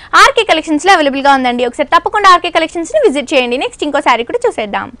సారీ ఆర్కే కలెక్షన్స్ లో అవైలబుల్ గా ఉందండి ఒకసారి తప్పకుండా ఆర్కే కలెక్షన్స్ ని విజిట్ చేయండి నెక్స్ట్ ఇంకో సారీ కూడా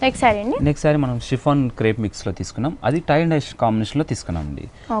చూసేద్దాం నెక్స్ట్ సారీ అండి నెక్స్ట్ సారీ మనం షిఫాన్ క్రేప్ మిక్స్ లో తీసుకున్నాం అది టై అండ్ డై కాంబినేషన్ లో తీసుకున్నాం అండి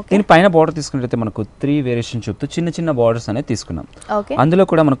దీని పైన బార్డర్ తీసుకున్నట్లయితే మనకు 3 వేరియేషన్ చూపుతూ చిన్న చిన్న బార్డర్స్ అనేది తీసుకున్నాం అందులో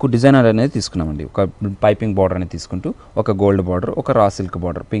కూడా మనకు డిజైనర్ అనేది తీసుకున్నామండి ఒక పైపింగ్ బార్డర్ అనేది తీసుకుంటూ ఒక గోల్డ్ బార్డర్ ఒక raw silk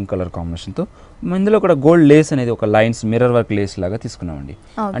border pink colour combination తో ఇందులో కూడా గోల్డ్ లేస్ అనేది ఒక లైన్స్ మిర్రర్ వర్క్ లేస్ లాగా తీసుకున్నామండి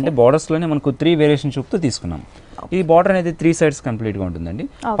అంటే బార్డర్స్ లోనే మనకు 3 వేరియేషన్ చూపుతూ తీసుకున్నాం ఈ బార్డర్ అనేది 3 సైడ్స్ కంప్లీట్ గా ఉంటుందండి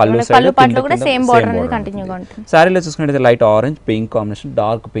పళ్ళు సైడ్ కూడా సేమ్ బార్డర్ అనేది కంటిన్యూ గా ఉంటుంది సారీలో చూసుకున్నట్లయితే light orange pink combination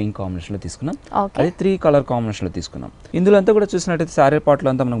dark pink combination లో తీసుకున్నాం అది 3 కలర్ కాంబినేషన్ లో తీసుకున్నాం ఇందులో అంతా కూడా చూసినట్లయితే సారీ పార్ట్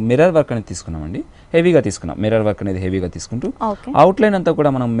లో అంతా మనం మిర్రర్ వర్క్ అనేది తీసుకున్నామండి హెవీగా తీసుకున్నాం మిర్రర్ వర్క్ అనేది హెవీగా తీసుకుంటూ అవుట్ లైన్ అంతా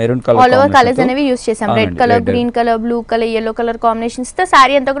కూడా మనం మెరూన్ కలర్స్ అనేవి యూస్ చేసాం red colour green colour blue colour yellow colour combinations తో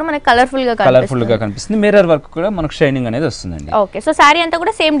సారీ అంతా కూడా మనకి కలర్ఫుల్ గా కనిపిస్తుంది మిర్రర్ వర్క్ కూడా మనకు షైనింగ్ అనేది వస్తుందండి ఓకే సో సారీ అంతా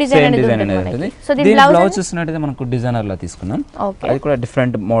కూడా సేమ్ డిజైన్ అనేది ఉంటుంది సో దీని బ్లౌజ్ చూసినట్లయితే మనకు డిజైనర్ లా తీసుకున్నాం అది కూడా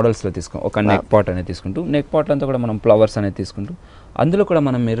డిఫరెంట్ మోడల్స్ లో తీసుకున్నాం ఒక నెక్ పార్ట్ అనేది తీసుకుంటూ నెక్ పార్ట్ అంతా కూడా మనం ఫ్లవర్స్ అనేది తీసుకుంటూ అందులో కూడా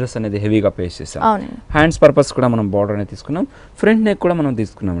మనం మిర్రర్స్ అనేది హెవీగా పేస్ట్ చేసాం హ్యాండ్స్ పర్పస్ కూడా మనం బార్డర్ అనేది తీసుకున్నాం ఫ్రంట్ నెక్ కూడా మనం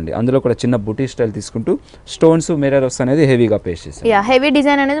తీసుకున్నామండి అందులో కూడా చిన్న బుటీ స్టైల్ తీసుకుంటూ స్టోన్స్ మిర్రర్స్ అనేది హెవీగా పేస్ట్ చేసాం హెవీ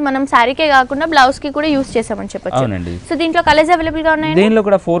డిజైన్ అనేది మనం సారీకే కాకుండా బ్లౌజ్ కి కూడా యూస్ చేసామని చెప్పొచ్చు అవునండి సో దీంట్లో కలర్స్ అవైలబుల్ గా ఉన్నాయి దీనిలో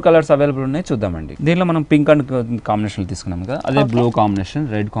కూడా 4 కలర్స్ అవైలబుల్ ఉన్నాయి చూద్దామండి దీనిలో మనం పింక్ అండ్ కాంబినేషన్ తీసుకున్నాం కదా అదే blue combination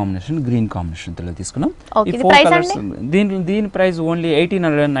red combination green combination తో తీసుకున్నాం ఈ 4 కలర్స్ దీని ప్రైస్ ఓన్లీ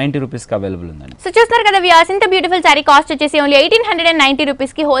 1890 రూపీస్ కి అవైలబుల్ ఉందండి సో చూస్తారు కదా వ్యూయర్స్ ఇంత బ్యూటిఫుల్ సారీ కాస్ట్ వచ్చేసి ఓన్లీ 1890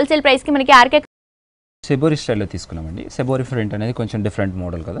 రూపీస్ కి హోల్సేల్ ప్రైస్ కి మనకి ఆర్కే సెబోరీ స్టైల్లో తీసుకున్నామండి సెబోరీ ప్రింట్ అనేది కొంచెం డిఫరెంట్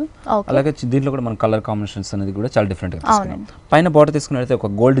మోడల్ కదా అలాగే దీంట్లో కూడా మన కలర్ కాంబినేషన్స్ అనేది కూడా చాలా డిఫరెంట్ గా తీసుకున్నాం పైన బార్డర్ తీసుకున్నట్లయితే ఒక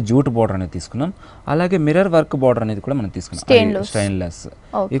గోల్డ్ జూట్ బార్డర్ అనేది తీసుకున్నాం అలాగే మిర్రర్ వర్క్ బార్డర్ అనేది కూడా మనం తీసుకున్నాం స్టెయిన్లెస్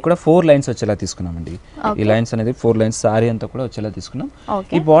ఇది కూడా 4 లైన్స్ వచ్చేలా తీసుకున్నామండి ఈ లైన్స్ అనేది 4 లైన్స్ సారీ అంతా కూడా వచ్చేలా తీసుకున్నాం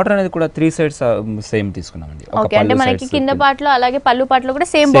ఈ బార్డర్ అనేది కూడా 3 సైడ్స్ సేమ్ తీసుకున్నామండి ఓకే అంటే మనకి కింద పార్ట్ లో అలాగే పళ్ళు పార్ట్ లో కూడా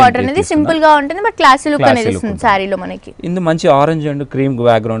సేమ్ బార్డర్ అనేది సింపుల్ గా ఉంటుంది బట్ క్లాసీ లుక్ అనేది ఇస్తుంది సారీలో మనకి ఇందు మంచి ఆరెంజ్ అండ్ క్రీమ్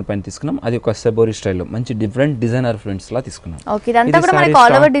బ్యాక్గ్రౌండ్ పైన తీసుకున్నాం అది ఒక సెబోరీ స్టైల్లో మంచి డిఫరెంట్ డిజైనర్ ప్రింట్స్ లా తీసుకున్నాం ఓకే ఇదంతా కూడా మనకి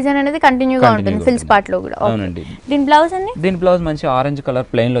ఆల్ ఓవర్ డిజైన్ అనేది కంటిన్యూ గా ఉంటుంది ఫిల్స్ పార్ట్ లో కూడా అవునండి దీని బ్లౌజ్ అండి దీని బ్లౌజ్ మంచి ఆరెంజ్ కలర్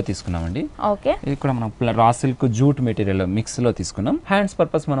ప్లెయిన్ లో తీసుకున్నామండి ఓకే ఇది కూడా మనం raw silk jute material mix లో తీసుకున్నాం హ్యాండ్స్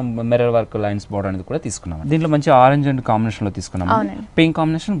పర్పస్ మనం మిర్రర్ వర్క్ లైన్స్ బోర్డర్ అనేది కూడా తీసుకున్నాం దీంట్లో మంచి ఆరెంజ్ అండ్ కాంబినేషన్ లో తీసుకున్నాం పింక్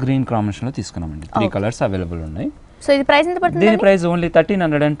కాంబినేషన్ గ్రీన్ కాంబినేషన్ లో తీసుకున్నామండి 3 కలర్స్ అవైలబుల్ ఉన్నాయి సో ఇది ప్రైస్ ఎంత పడుతుంది దీని ప్రైస్ ఓన్లీ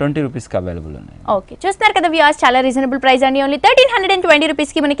 1320 రూపీస్ కి అవైలబుల్ ఉన్నాయి ఓకే చూస్తున్నారు కదా వ్యూయర్స్ చాలా రీజనబుల్ ప్రైస్ అండి ఓన్లీ 1320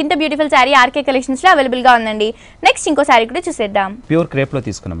 రూపీస్ కి మనకి ఇంత బ్యూటిఫుల్ సారీ ఆర్కే కలెక్షన్స్ లో అవైలబుల్ గా ఉందండి నెక్స్ట్ ఇంకో సారీ కూడా చూసేద్దాం ప్యూర్ క్రేప్ లో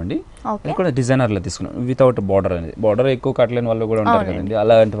తీసుకున్నామండి ఇది కూడా డిజైనర్ లో తీసుకున్నాం వితౌట్ బార్డర్ అనేది బార్డర్ ఎక్కువ కట్టలేని వాళ్ళు కూడా ఉంటారు కదండి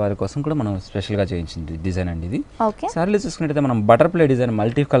అలాంటి వారి కోసం కూడా మనం స్పెషల్ గా చేయించింది డిజైన్ అండి ఇది సారీలో చూసుకున్నట్లయితే మనం butterfly design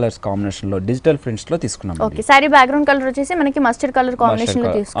multi colours combination లో డిజిటల్ ప్రింట్స్ లో తీసుకున్నాం ఓకే సారీ బ్యాక్గ్రౌండ్ కలర్ వచ్చేసి మనకి మస్టర్డ్ కలర్ కాంబినేషన్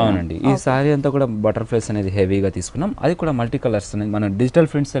లో తీసుకున్నాం అవునండి ఈ సారీ అంతా కూడా బటర్ఫ్లైస్ అనేది హెవీగా తీసుకున్నాం అది కూడా మల్టీ కలర్స్ అనేది మన డిజిటల్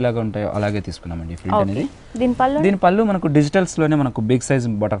ప్రింట్స్ ఎలాగా ఉంటాయో అలాగే తీసుకున్నామండి ప్రింట్ అనేది దీని పళ్ళు మనకు డిజిటల్స్ లోనే మనకు బిగ్ సైజ్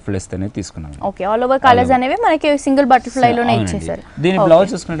బటర్ఫ్లైస్ అనేది తీసుకున్నాం ఓకే ఆల్ ఓవర్ కలర్స్ అనేవి మనకి సింగిల్ బటర్ఫ్లై లోనే ఇచ్చేసారు దీని బ్లౌజ్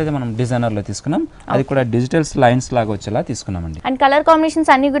చూసుకున్నట్లయితే మనం డిజైనర్ లో తీసుకున్నాం అది కూడా డిజిటల్స్ లైన్స్ లాగా వచ్చేలా తీసుకున్నామండి అండ్ కలర్ కాంబినేషన్స్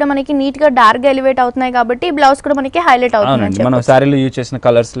అన్ని కూడా మనకి నీట్ గా డార్క్ గా ఎలివేట్ అవుతున్నాయి కాబట్టి బ్లౌజ్ కూడా మనకి హైలైట్ అవుతుంది మనం సారీలో యూజ్ చేసిన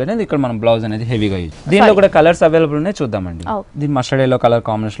కలర్స్ లోనే ఇక్కడ మనం బ్లౌజ్ అనేది హెవీగా యూజ్ దీనిలో కూడా కలర్స్ అవైలబుల్ ఉన్నాయి చూద్దామండి దీని మస్టర్డ్ ఎల్లో కలర్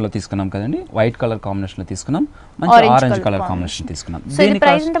కాంబినేషన్ లో తీసుకున్నాం కదండి వైట్ కలర్ కాంబినేషన్ లో తీసుకున్నాం మంచి ఆరెంజ్ కలర్ కాంబినేషన్ తీసుకున్నాం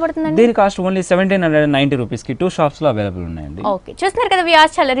దీని కాస్ట్ ఓన్లీ 1790 రూపీస్ కి 2 షాప్స్ లో అవైలబుల్ ఉన్నాయండి ఓకే చూస్తున్నారు కదా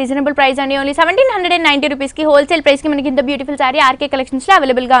వ్యూయర్స్ చాలా రీజనబుల్ ప్రైస్ అండి ఓన్లీ 1790 రూపీస్ కి హోల్సేల్ ప్రైస్ కి మనకి ఇంత బ్యూటిఫుల్ సారీ ఆర్కే కలెక్షన్స్ లో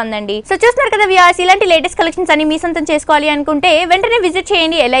అవైలబుల్ గా ఉందండి సో చూస్తున్నారు కదా వ్యూయర్స్ ఇలాంటి లేటెస్ట్ కలెక్షన్స్ అన్ని మీ సొంతం చేసుకోవాలి అనుకుంటే వెంటనే విజిట్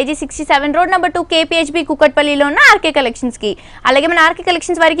చేయండి LIG 67 రోడ్ నంబర్ 2 KPHB కుకట్పల్లిలో ఉన్న ఆర్కే కలెక్షన్స్ కి అలాగే మన ఆర్కే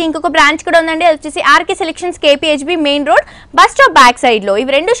కలెక్షన్స్ వారికి ఇంకొక బ్రాంచ్ కూడా ఉందండి అది వచ్చేసి RK selections KPHB main road bus stop back side లో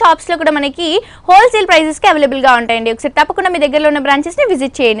ఇవి రెండు షాప్స్ లో కూడా మనకి హోల్సేల్ ప్రైసెస్ కి అవైలబుల్ గా ఉంటాయండి ఒకసారి తప్పకుండా మీ దగ్గరలో ఉన్న బ్రాంచెస్ ని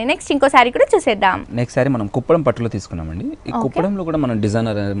విజిట్ చేయండి నెక్స్ట్ ఇంకో సారీ కూడా చూసేద్దాం నెక్స్ట్ సారీ మనం కుప్పడం పట్టులో తీసుకున్నామండి ఈ కుప్పడంలో కూడా మనం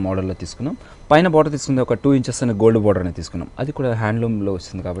డిజైనర్ మోడల్ లో తీసుకున్నాం పైన బార్డర్ తీసుకుంది ఒక 2 ఇంచెస్ అనే గోల్డ్ బార్డర్ అనేది తీసుకున్నాం అది కూడా హ్యాండ్లూమ్ లో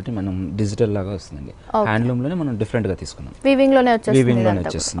వస్తుంది కాబట్టి మనం డిజిటల్ లాగా వస్తుందండి హ్యాండ్లూమ్ లోనే మనం డిఫరెంట్ గా తీసుకున్నాం వీవింగ్ లోనే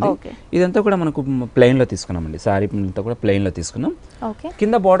వచ్చేస్తుంది ఇదంతా కూడా మనకు ప్లెయిన్ లో తీసుకున్నామండి సారీ అంతా కూడా ప్లెయిన్ లో తీసుకున్నాం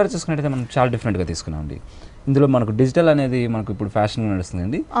కింద బార్డర్ చూసుకున్నట్లయితే మనం చాలా డిఫరెంట్ గా తీసుకున్నాం అండి ఇందులో మనకు డిజిటల్ అనేది మనకు ఇప్పుడు ఫ్యాషన్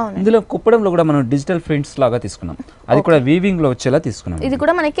నడుస్తుందండి. ఇందులో కుప్పడంలో కూడా మనం డిజిటల్ ప్రింట్స్ లాగా తీసుకున్నాం, అది కూడా వీవింగ్ లో వచ్చేలా తీసుకున్నాం. ఇది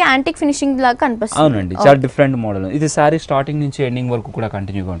కూడా మనకి యాంటిక్ ఫినిషింగ్ లాగా కనిపిస్తుంది. అవునండి, చాలా డిఫరెంట్ మోడల్. ఇది సారీ స్టార్టింగ్ నుంచి ఎండింగ్ వరకు కూడా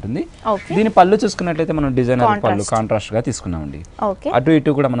కంటిన్యూగా ఉంటుంది. దీని పళ్ళు చూసుకున్నట్లయితే మనం డిజైనర్ పళ్ళు కాంట్రాస్ట్ గా తీసుకున్నామండి. అటు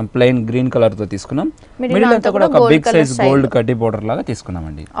ఇటు కూడా మనం ప్లెయిన్ గ్రీన్ కలర్ తో తీసుకున్నాం. మిడిల్ అంతా కూడా ఒక బిగ్ సైజ్ గోల్డ్ కడ్డీ బోర్డర్ లాగా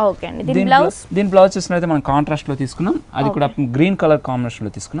తీసుకున్నామండి. దీని బ్లౌజ్ చూసుకున్నట్లయితే మనం కాంట్రాస్ట్ లో తీసుకున్నాం, అది కూడా గ్రీన్ కలర్ కాంబినేషన్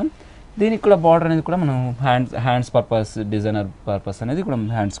లో తీసుకున్నాం. దీనికి కూడా బార్డర్ అనేది కూడా మనం హ్యాండ్స్ పర్పస్ డిజైనర్ పర్పస్ అనేది కూడా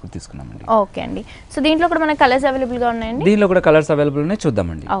హ్యాండ్స్ కూడా తీసుకున్నామండి. ఓకే అండి. సో దీంట్లో కూడా మనకి కలర్స్ అవైలబుల్ గా ఉన్నాయండి. దీనిలో కూడా కలర్స్ అవైలబుల్ ఉన్నాయి,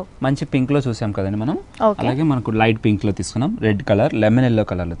 చూద్దామండి. మంచి పింక్ లో చూసాం కదండి మనం, అలాగే మనకు లైట్ పింక్ లో తీసుకున్నాం, red colour, lemon yellow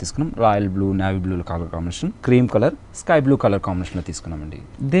colour లో తీసుకున్నాం, royal blue, navy blue colour combination, cream colour, sky blue colour combination లో తీసుకున్నామండి.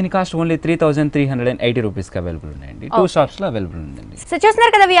 దీని కాస్ట్ ఓన్లీ 3380 రూపీస్ కి అవైలబుల్ ఉన్నాయండి. 2 షాప్స్ లో అవైలబుల్ ఉందండి. సో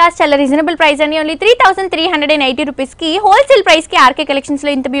చూస్తున్నారు కదా వ్యూయర్స్, చాలా రీజనబుల్ ప్రైస్ అండి. ఓన్లీ 3380 రూపీస్ కి హోల్సేల్ ప్రైస్ కి ఆర్కే కలెక్షన్స్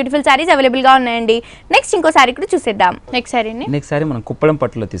లో ఇంత బ్యూటిఫుల్ సారీస్ అవైలబుల్ గా ఉన్నాయండి. నెక్స్ట్ ఇంకో సారీ కూడా చూసేద్దాం. నెక్స్ట్ సారీ మనం కుప్పడం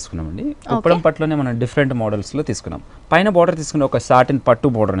పట్టులో తీసుకున్నామండి. కుప్పడం పట్టులోనే మనం డిఫరెంట్ మోడల్స్ లో తీసుకున్నాం. పైన బార్డర్ తీసుకున్న ఒక సాటిన్ పట్టు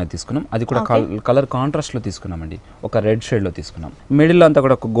బార్డర్ అనేది తీసుకున్నాం, అది కూడా కలర్ కాంట్రాస్ట్ లో తీసుకున్నామండి. ఒక రెడ్ షేడ్ లో తీసుకున్నాం. మిడిల్ లో అంతా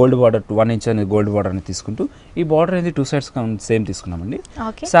కూడా ఒక గోల్డ్ బార్డర్ 1 ఇంచ్ అనేది గోల్డ్ బార్డర్ అనేది తీసుకుంటూ ఈ బార్డర్ అనేది 2 సైడ్స్ సేమ్ తీసుకున్నామండి.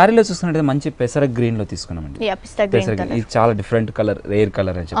 సారీలో చూసుకున్నట్టు మంచి పెసర గ్రీన్ లో తీసుకున్నామండి. ఇది చాలా డిఫరెంట్ కలర్, రేర్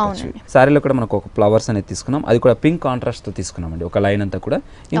కలర్ అని చెప్పొచ్చు. సారీలో కూడా మనకు ఒక ఫ్లవర్స్ అనేది తీసుకున్నాం, అది కూడా పింక్ కాంట్రాస్ట్ తో తీసుకున్నామండి. ఒక లైన్ అంతా కూడా,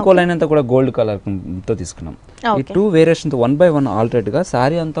 ఇంకో లైన్ అంతా కూడా గోల్డ్ కలర్ తో తీసుకున్నాం. ఈ 2 వేరియేషన్ 1 by 1 ఆల్టర్నేట్ గా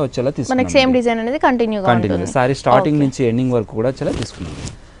సారీ అంతా వచ్చేలా తీసుకున్నాం. మనకి సేమ్ డిజైన్ అనేది కంటిన్యూ సారీ స్టార్టింగ్ నుంచి ఎండింగ్ వరకు కూడా వచ్చేలా తీసుకున్నాం.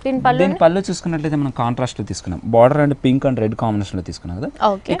 దీని పళ్ళు చూసుకున్నట్లయితే మనం కాంట్రాస్ట్ లో తీసుకున్నాం. Border and pink and red combination లో తీసుకున్నాం కదా,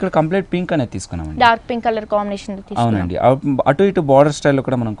 ఇక్కడ కంప్లీట్ పింక్ అనేది తీసుకున్నాం. డార్క్ పింక్ కలర్ కాంబినేషన్ లో తీసుకున్నాం. అవునండి. అటు ఇటు బార్డర్ స్టైల్లో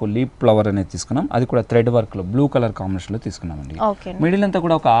కూడా మనకు లీప్ ఫ్లవర్ అనేది తీసుకున్నాం, అది కూడా థ్రెడ్ వర్క్ లో బ్లూ కలర్ కాంబినేషన్ లో తీసుకున్నామండి. మిడిల్ అంతా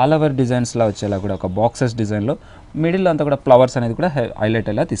కూడా ఒక ఆల్ ఓవర్ డిజైన్స్ లా వచ్చేలా కూడా ఒక బాక్సెస్ డిజైన్ లో మిడిల్ అంతా కూడా ఫ్లవర్స్ అనేది కూడా హైలైట్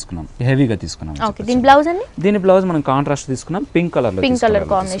అయ్యేలా తీసుకున్నాం, హెవీగా తీసుకున్నాం. దీని బ్లౌజ్ మనం కాంట్రాస్ట్ తీసుకున్నాం, పింక్ కలర్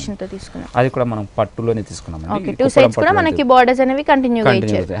కాంబినేషన్ తో తీసుకున్నాం. అది కూడా మనం పట్టులోనే తీసుకున్నాం. టూ సైడ్స్ కూడా మనకి బోర్డర్స్ అనేవి కంటిన్యూ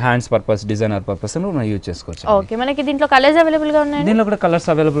ఇచ్చారు. హ్యాండ్స్ పర్పస్, డిజైనర్ పర్పస్ మనం యూజ్ చేసుకోవచ్చు. ఓకే, మనకి దీంట్లో కలర్స్ అవైలబుల్ గా ఉన్నాయి. దీనిలో కూడా కలర్స్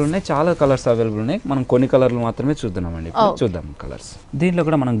అవైలబుల్ ఉన్నాయి, చాలా కలర్స్ అవైలబుల్ ఉన్నాయి. మనం కొన్ని కలర్లు మాత్రమే చూద్దామండి. చూద్దాం కలర్స్. దీంట్లో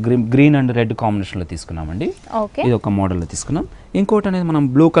కూడా మనం గ్రీన్ అండ్ రెడ్ కాంబినేషన్ లో తీసుకున్నామండి. ఇది ఒక మోడల్ లో తీసుకున్నాం. ఇంకోటి అనేది మనం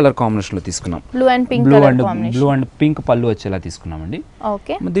బ్లూ కలర్ కాంబినేషన్ లో తీసుకున్నాం. బ్లూ అండ్ పింక్ పళ్ళు వచ్చేలా తీసుకున్నామండి.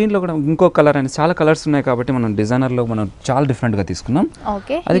 దీంట్లో కూడా ఇంకో కలర్ అనేది, చాలా కలర్స్ ఉన్నాయి కాబట్టి మనం డిజైనర్ లో మనం చాలా డిఫరెంట్ గా తీసుకున్నాం.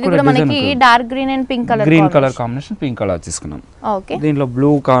 అది కూడా మనకి dark green and pink colour, green colour combination, pink colour తీసుకున్నాం. దీంట్లో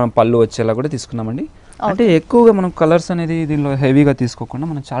బ్లూ పళ్ళు వచ్చేలా కూడా తీసుకున్నామండి. అంటే ఎక్కువగా మనం కలర్స్ అనేది దీనిలో హెవీగా తీసుకోకుండా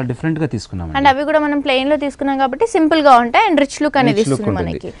మనం చాలా డిఫరెంట్ గా తీసుకున్నాం. అండ్ అవి కూడా మనం ప్లెయిన్ లో తీసుకున్నాం కాబట్టి సింపుల్ గా ఉంటాయి అండ్ రిచ్ లుక్ అనేది ఇస్తుంది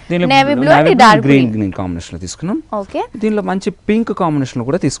మనకి. Navy blue and dark green combination లో తీసుకున్నాం. ఓకే, దీనిలో మంచి పింక్ కాంబినేషన్ లో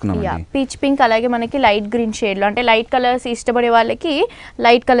కూడా తీసుకున్నాం. పీచ్ పింక్, అలాగే మనకి లైట్ గ్రీన్ షేడ్ లో, అంటే లైట్ కలర్స్ ఇష్టపడే వాళ్ళకి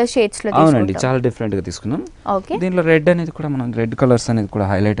లైట్ కలర్ షేడ్స్ లో. అవునండి, చాలా డిఫరెంట్ గా తీసుకున్నాం. ఓకే, దీనిలో రెడ్ అనేది కూడా మనం రెడ్ కలర్స్ అనేది కూడా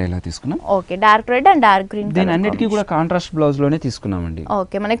హైలైట్ అయ్యేలా తీసుకున్నాం. Okay, dark red and dark green. దీని అన్నిటికీ కూడా కాంట్రాస్ట్ బ్లౌజ్ లోనే తీసుకున్నామండి.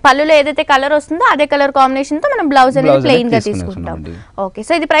 ఓకే, మనకి పళ్ళులో ఏదైతే కలర్ వస్తుందో అదే కలర్ కాంబినేషన్ తో మనం బ్లౌజ్ అనేది ప్లెయిన్ గా తీసుకుంటాం. ఓకే,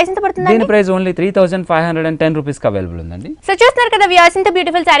 సో ఇది ప్రైస్ ఎంత పడుతుంది? దీని ప్రైస్ ఓన్లీ 3510 రూపీస్ కి అవైలబుల్ ఉందండి. సో చూస్తున్నారు కదా వ్యూయర్స్, ఇంత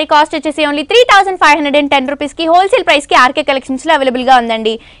బ్యూటిఫుల్ సారీ కాస్ట్ వచ్చేసి ఓన్లీ 3510 రూపీస్ కి హోల్సేల్ ప్రైస్ కి ఆర్కే కలెక్షన్స్ లో అవైలబుల్ గా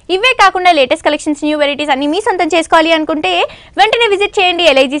ఉందండి. ఇవే కాకుండా లేటెస్ట్ కలెక్షన్స్, న్యూ వెరైటీస్ అన్ని మీ సొంతం చేసుకోవాలి అనుకుంటే వెంటనే విజిట్ చేయండి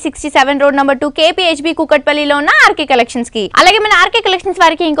LIG 67 రోడ్ నంబర్ 2 KPHB కూకట్పల్లిలో ఉన్న ఆర్కే కలెక్షన్స్ కి. అలాగే మన ఆర్కే కలెక్షన్స్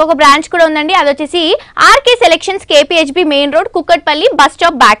వారికి ఇంకొక బ్రాంచ్ కూడా ఉందండి, అది వచ్చేసి RK selections KPHB main road Kukatpally bus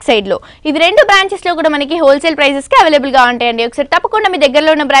stop back side లో. ఇవి 2 బ్రాంచెస్ లో కూడా మనకి హోల్సేల్ ప్రైసెస్ కి అవైలబుల్ గా ఉంటాయండి. ఒకసారి తప్పకుండా మీ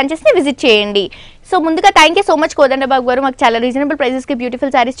దగ్గరలో ఉన్న బ్రాంచెస్ ని విజిట్ చేయండి. సో ముందుగా థ్యాంక్ యూ సో మచ్ కోదండబాబు గారు, మాకు చాలా రీజనబుల్ ప్రైసెస్ కి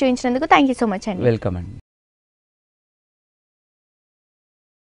beautiful saris చూపించినందుకు thank you so much అండి. వెల్కమ్ అండి.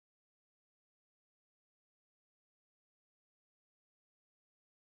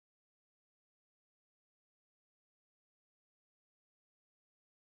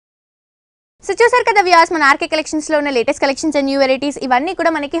 సో చూసారు కదా వ్యూయర్స్, మన ఆర్కే కలెక్షన్స్ లో ఉన్న latest collections and new varieties ఇవన్నీ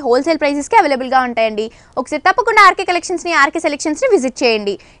కూడా మనకి హోల్సేల్ ప్రైసెస్ కి అవైలబుల్ గా ఉంటాయండి. ఒకసారి తప్పకుండా ఆర్కే కలెక్షన్స్ ని, ఆర్కే సెలెక్షన్స్ ని విజిట్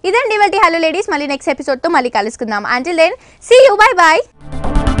చేయండి. ఇదండి ఇవాల్టి హలో లేడీస్, మళ్ళీ నెక్స్ట్ ఎపిసోడ్ తో మళ్ళీ కలుసుకుందాం. Until then see you, by by.